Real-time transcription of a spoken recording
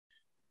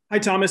Hi,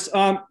 Thomas.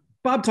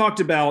 Bob talked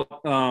about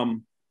how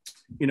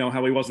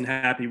he wasn't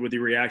happy with the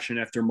reaction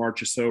after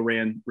Marchessault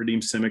ran Radim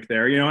Simic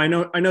there. I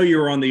know you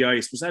were on the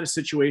ice. Was that a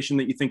situation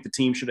that you think the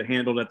team should have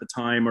handled at the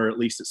time, or at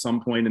least at some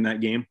point in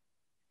that game?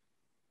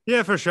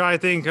 Yeah, for sure. I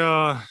think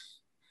it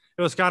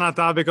was kind of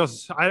tough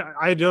because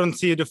I don't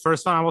see the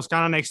first one. I was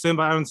kind of next to him,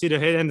 but I don't see the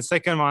hit. And the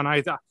second one,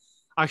 I thought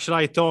because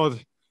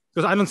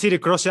I don't see the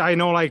cross. I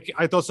know, like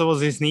I thought it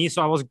was his knee,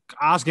 so I was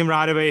asking him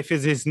right away if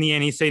it's his knee,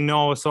 and he said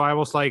no. So I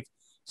was like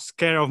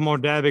scared of more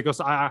that because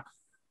I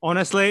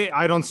honestly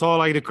I don't saw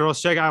like the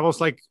cross check. I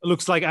was like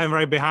looks like I'm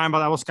right behind,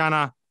 but I was kind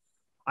of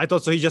I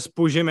thought so. He just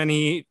pushed him, and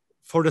he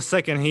for the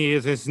second he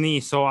is his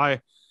knee. So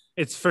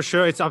it's for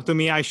sure it's up to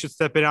me. I should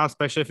step it out,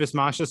 especially if it's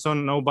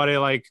Masterson. Nobody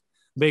like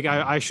big.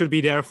 I should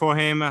be there for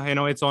him.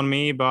 It's on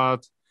me,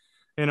 but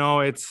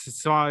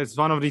it's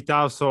one of the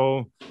tough.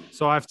 So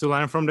I have to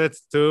learn from that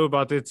too.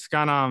 But it's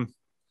kind of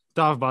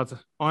tough. But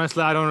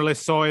honestly, I don't really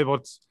saw it.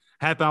 What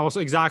happened? I was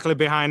exactly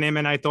behind him,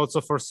 and I thought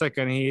so for a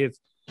second.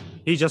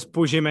 He just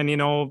pushed him, and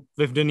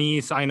with the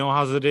knees, I know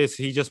how it is.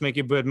 He just make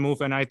a bad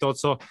move, and I thought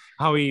so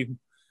how he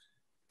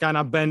kind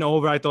of bent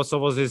over. I thought so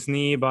was his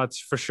knee, but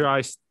for sure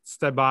I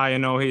step by.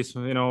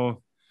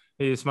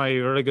 He's my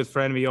really good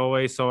friend. We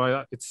always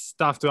it's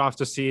tough to have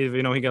to see.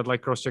 He got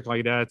like cross check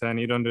like that, and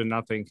you don't do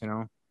nothing.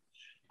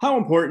 How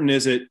important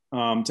is it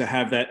to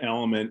have that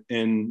element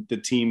in the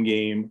team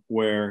game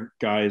where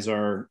guys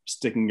are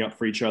sticking up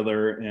for each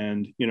other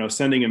and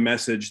sending a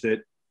message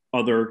that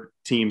other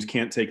teams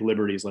can't take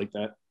liberties like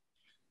that?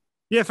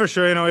 Yeah, for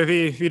sure.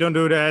 If we don't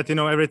do that,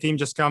 every team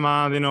just come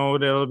out.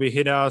 They'll be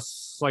hit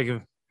us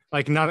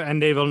like not,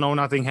 and they will know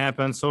nothing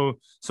happened. So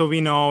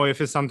we know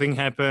if it's something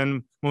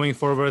happen moving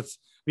forward,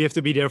 we have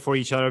to be there for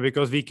each other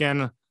because we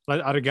can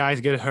let other guys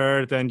get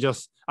hurt and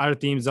just other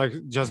teams like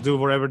just do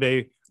whatever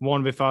they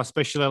want with us,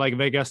 especially like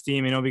Vegas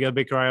team. We got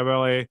big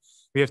rivalry.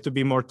 We have to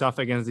be more tough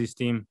against this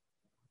team.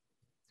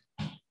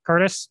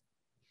 Curtis?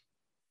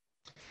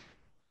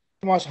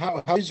 Tomas,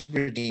 how is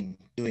Radim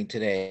doing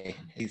today?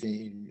 Is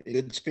he in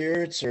good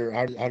spirits, or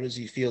how does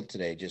he feel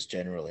today, just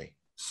generally?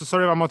 So,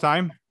 sorry, one more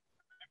time.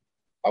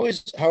 How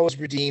is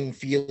Radim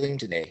feeling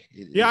today?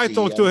 Yeah, I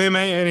talked to him,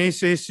 and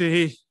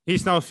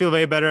he's now feel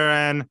way better,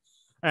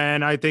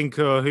 and I think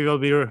he will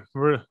be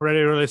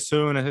ready really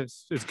soon.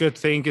 It's good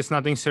thing it's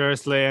nothing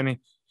seriously, and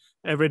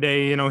every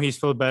day he's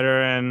feel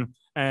better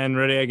and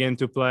ready again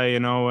to play.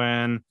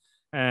 Not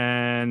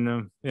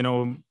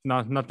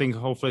nothing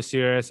hopefully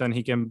serious, and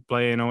he can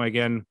play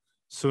again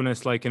soon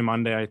as like in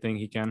Monday. I think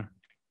he can.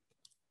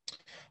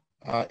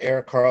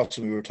 Eric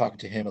Carlson, we were talking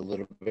to him a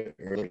little bit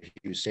earlier.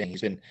 He was saying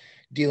he's been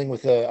dealing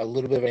with a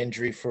little bit of an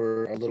injury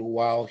for a little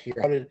while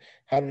here.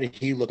 How did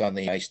he look on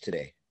the ice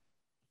today?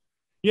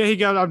 Yeah, he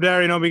got up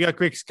there. We got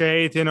quick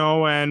skate.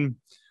 And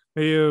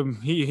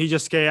he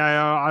just skate.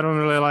 I don't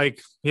really like.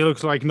 He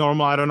looks like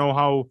normal. I don't know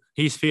how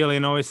he's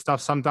feeling. It's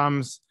tough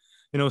sometimes.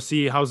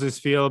 See how's this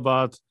feel,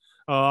 but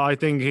I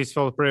think he's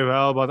felt pretty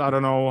well. But I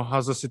don't know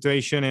how's the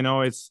situation.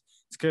 It's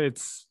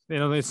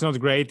not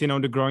great,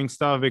 the growing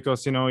stuff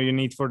because, you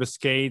need for the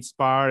skates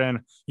part and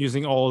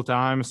using all the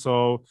time.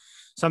 So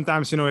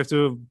sometimes, you have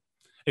to,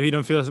 if you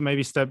don't feel it,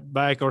 maybe step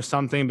back or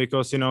something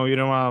because, you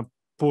don't want to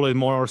pull it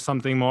more or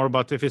something more.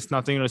 But if it's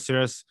nothing really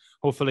serious,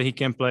 hopefully he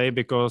can play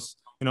because,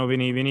 we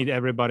need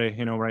everybody,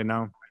 right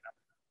now.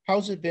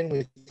 How's it been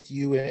with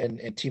you and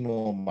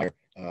Timo Meier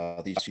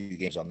these few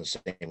games on the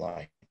same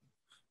line?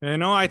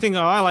 I think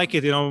I like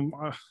it.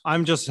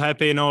 I'm just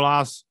happy,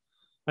 last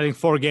I think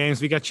 4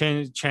 games we got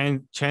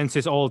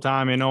chances all the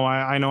time.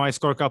 I know I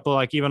scored a couple,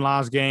 like even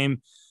last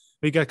game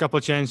we got a couple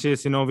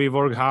chances. We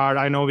work hard.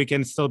 I know we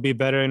can still be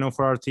better,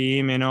 for our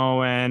team.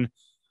 And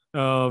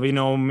we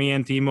know me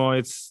and Timo,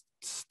 it's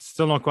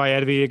still not quite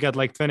yet. We got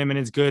like 20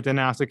 minutes good, and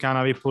after kind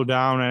of we pull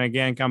down and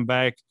again come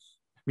back.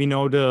 We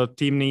know the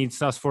team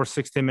needs us for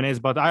 60 minutes,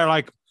 but I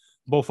like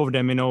both of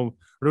them.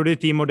 Rudy,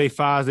 Timo, they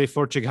fast, they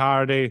forecheck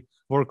hard, they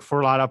work for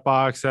a lot of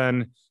pucks,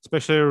 and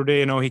especially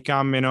Rudy, he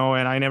come, and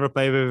I never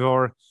played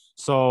before.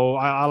 So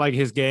I like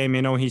his game,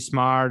 he's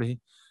smart.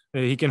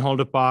 He can hold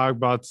the puck,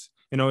 but,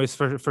 it's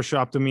for sure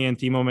up to me and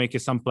Timo make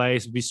it some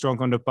plays, be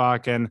strong on the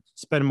puck and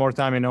spend more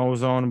time in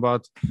ozone.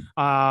 But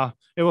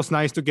it was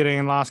nice to get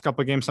in last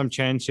couple of games some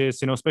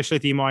chances, especially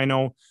Timo. I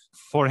know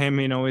for him,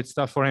 it's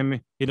tough for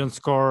him. He don't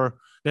score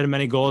that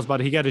many goals,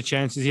 but he got the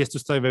chances. He has to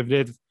stay with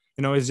it.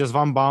 It's just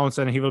one bounce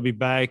and he will be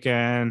back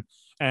and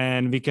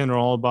we can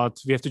roll, but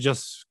we have to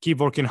just keep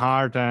working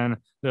hard and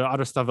the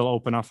other stuff will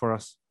open up for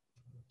us.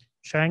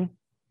 Shang?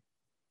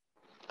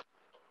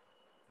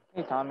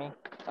 Hey, Tommy.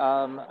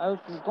 I was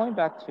going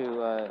back to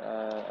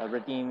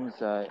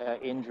Radim's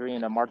injury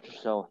and a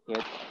Marchessault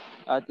hit.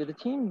 Did the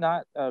team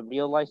not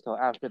realize till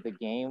after the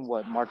game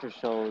what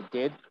Marchessault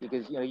did?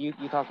 Because you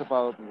talked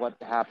about what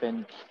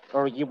happened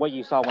or what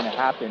you saw when it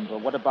happened,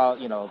 but what about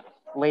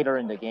later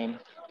in the game?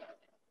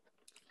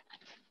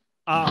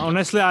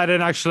 Honestly, I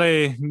didn't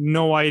actually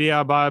no idea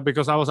about it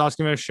because I was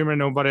asking my Shimmer,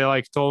 nobody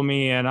like told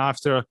me, and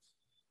after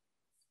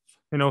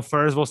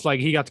first was like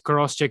he got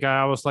cross check.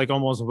 I was like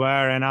almost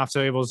where, and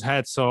after it was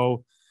head.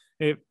 So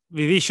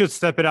we should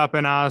step it up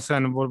and ask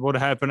and what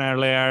happened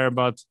earlier.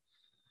 But,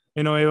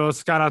 it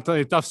was kind of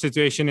a tough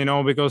situation,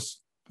 because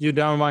you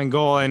down 1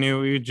 goal and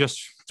you just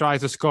try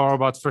to score.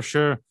 But for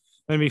sure,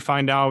 when we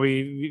find out,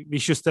 we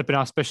should step it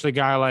up, especially a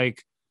guy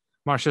like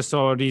Marchessault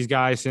or these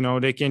guys,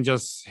 they can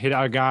just hit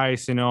our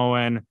guys, and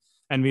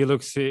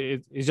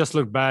it just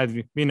looked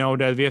bad. We know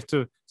that we have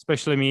to,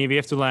 especially me, we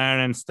have to learn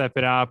and step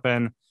it up.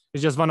 And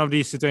it's just one of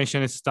these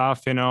situations. It's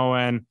tough,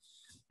 and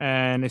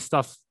it's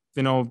tough,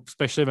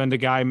 especially when the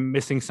guy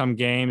missing some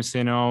games,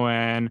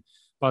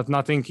 but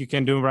nothing you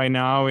can do right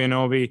now.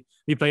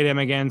 We play them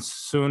again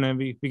soon, and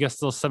we got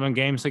still 7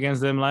 games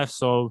against them left.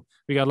 So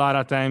we got a lot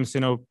of times,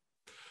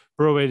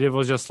 prove it. It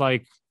was just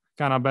like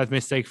kind of bad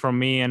mistake from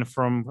me and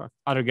from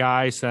other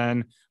guys,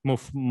 and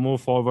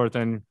move forward.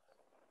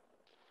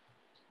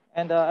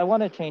 And I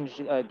want to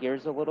change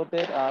gears a little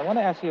bit. I want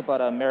to ask you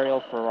about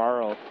Mario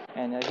Ferraro,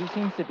 and he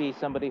seems to be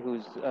somebody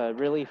who's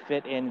really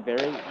fit in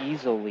very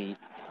easily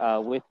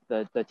with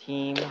the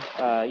team.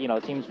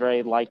 Seems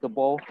very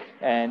likable,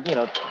 and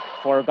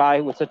for a guy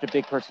with such a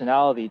big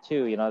personality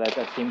too,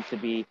 that seems to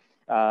be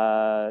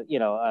a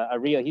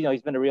real.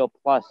 He's been a real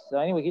plus. So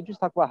anyway, can you just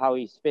talk about how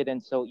he's fit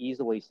in so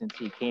easily since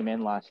he came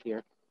in last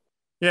year?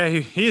 Yeah,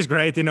 he's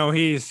great. He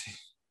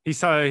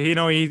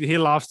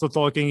loves to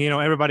talking.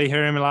 Everybody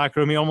hear him in the locker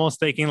room.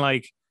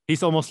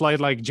 He's almost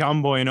like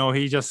Jumbo.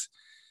 He just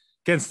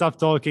can't stop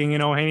talking.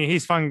 And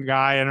he's fun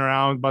guy and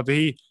around. But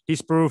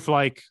he's proof,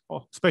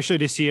 especially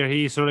this year,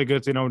 he's really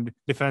good.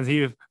 Defense.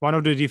 He one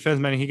of the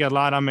defensemen. He got a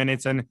lot of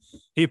minutes and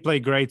he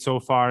played great so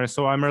far.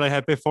 So I'm really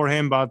happy for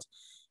him. But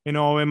in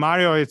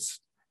Mario, it's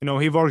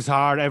he works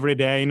hard every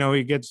day.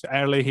 He gets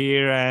early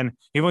here and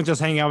he won't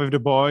just hang out with the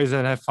boys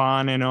and have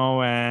fun.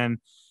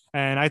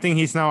 And I think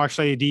he's now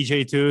actually a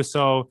DJ too.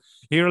 So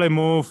he really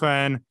moved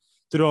and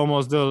to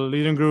almost the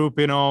leading group.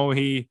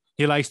 He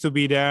likes to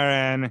be there,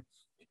 and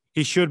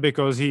he should,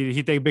 because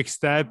he take big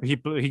step. He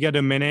get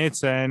the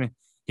minutes, and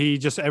he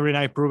just every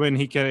night proven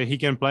he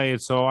can play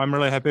it. So I'm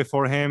really happy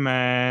for him,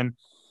 and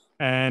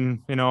I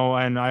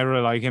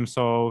really like him.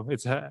 So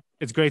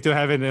it's great to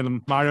have it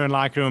in Mario in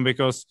locker room,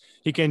 because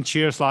he can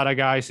cheers a lot of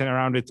guys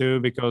around it too,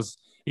 because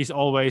he's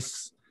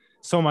always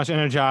so much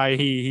energy.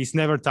 He's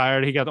never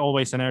tired. He got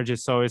always energy.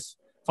 So it's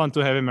fun to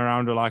have him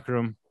around the locker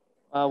room.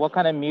 What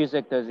kind of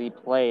music does he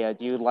play?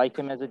 Do you like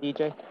him as a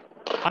DJ?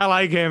 I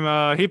like him.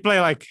 He play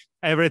like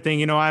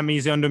everything. I'm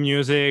easy on the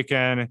music,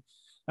 and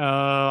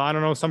I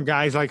don't know, some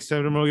guys like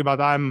certain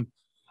but I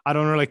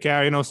don't really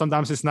care.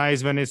 Sometimes it's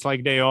nice when it's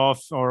like day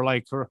off, or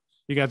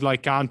you get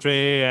like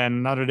country, and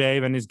another day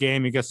when it's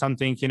game, you get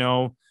something,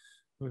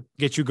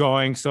 get you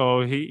going.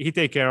 So he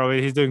take care of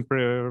it. He's doing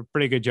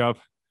pretty good job.